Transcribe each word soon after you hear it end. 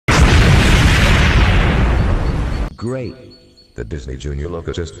Great! The Disney Junior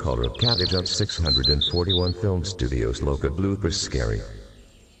logo just color of Cottage of 641 Film Studios Logo Bloopers scary.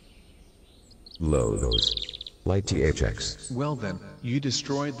 Logos. Light THX. Well then, you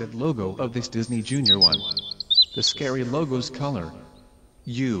destroyed that logo of this Disney Junior one. The scary logo's color.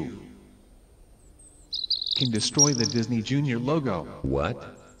 You can destroy the Disney Junior logo.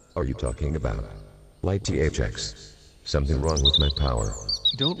 What are you talking about? Light THX. Something wrong with my power.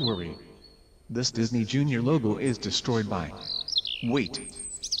 Don't worry. This Disney Junior logo is destroyed by... Wait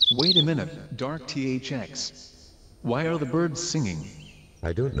a minute, Dark THX. Why are the birds singing?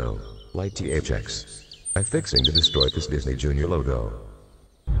 I don't know. Light THX. I'm fixing to destroy this Disney Junior logo.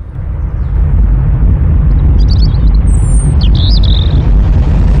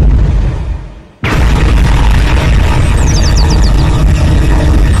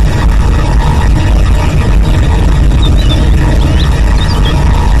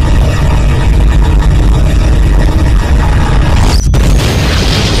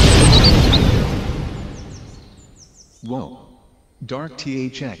 Whoa. Dark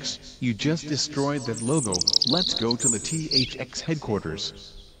THX, you just destroyed that logo. Let's go to the THX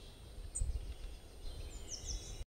headquarters.